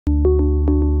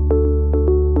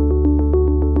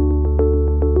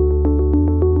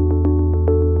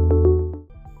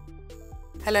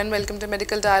Hello and welcome to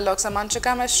Medical Dialogues. I'm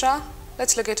Anshika Mishra.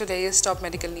 Let's look at today's top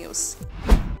medical news.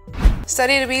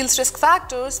 Study reveals risk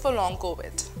factors for long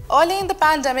COVID. Early in the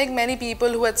pandemic, many people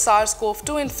who had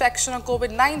SARS-CoV-2 infection or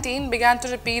COVID-19 began to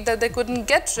repeat that they couldn't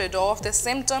get rid of their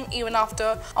symptom even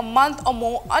after a month or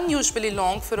more, unusually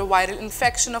long for a viral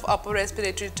infection of upper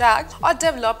respiratory tract, or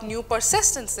developed new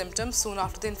persistent symptoms soon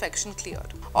after the infection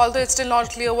cleared. Although it's still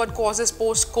not clear what causes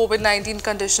post-COVID-19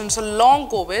 conditions or long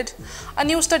COVID, a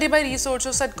new study by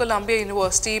researchers at Columbia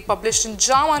University published in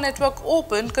JAMA Network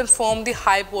Open confirmed the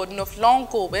high burden of long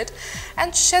COVID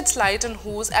and sheds light on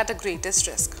who's at the greatest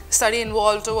risk. The study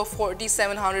involved over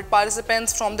 4,700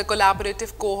 participants from the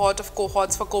Collaborative Cohort of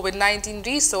Cohorts for COVID-19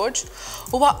 research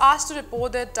who were asked to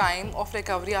report their time of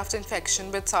recovery after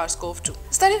infection with SARS-CoV-2.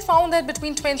 The study found that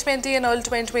between 2020 and early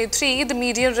 2023, the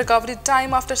median recovery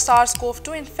time after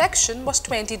SARS-CoV-2 infection was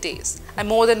 20 days, and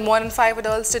more than 1 in 5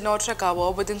 adults did not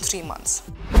recover within 3 months.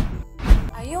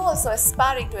 Are you also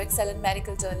aspiring to excel in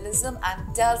medical journalism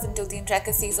and delve into the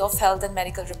intricacies of health and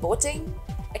medical reporting?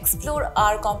 Explore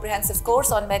our comprehensive course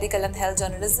on medical and health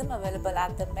journalism available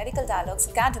at the Medical Dialogues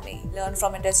Academy. Learn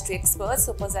from industry experts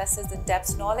who possesses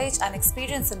in-depth knowledge and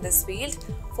experience in this field.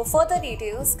 For further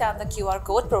details, scan the QR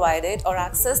code provided or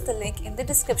access the link in the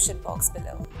description box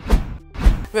below.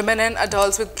 Women and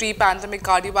adults with pre-pandemic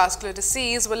cardiovascular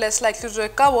disease were less likely to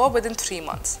recover within 3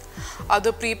 months.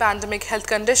 Other pre-pandemic health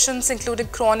conditions including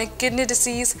chronic kidney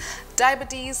disease,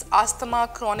 diabetes, asthma,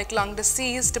 chronic lung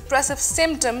disease, depressive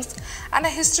symptoms, and a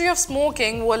history of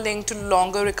smoking were linked to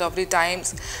longer recovery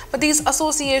times. But these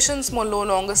associations were no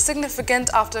longer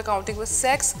significant after accounting for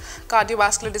sex,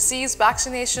 cardiovascular disease,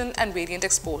 vaccination, and variant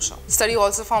exposure. The study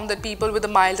also found that people with a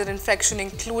milder infection,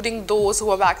 including those who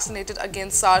were vaccinated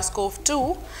against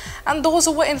SARS-CoV-2 and those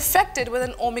who were infected with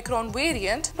an Omicron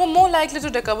variant, were more likely to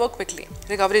recover quickly.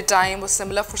 Recovery time was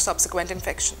similar for subsequent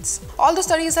infections. Although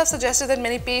studies have suggested that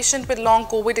many patients with long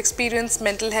COVID experienced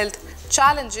mental health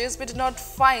challenges, we did not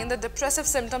find that depressive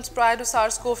symptoms prior to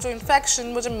SARS-CoV-2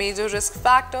 infection was a major risk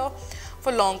factor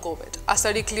for long COVID. Our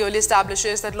study clearly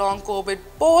establishes that long COVID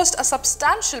posed a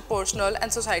substantial personal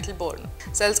and societal burden.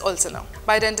 Cells also know.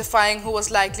 By identifying who was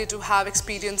likely to have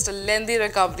experienced a lengthy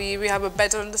recovery, we have a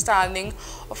better understanding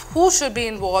of who should be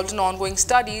involved in ongoing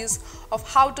studies of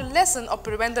how to lessen or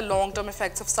prevent the long-term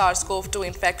effects of SARS-CoV-2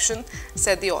 infection,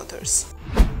 said the authors.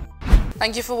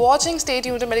 Thank you for watching. Stay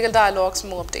tuned to Medical Dialogues for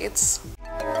more updates.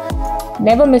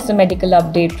 Never miss a medical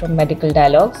update from Medical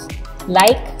Dialogues.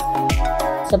 Like,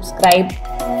 subscribe,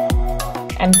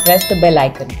 and press the bell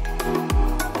icon.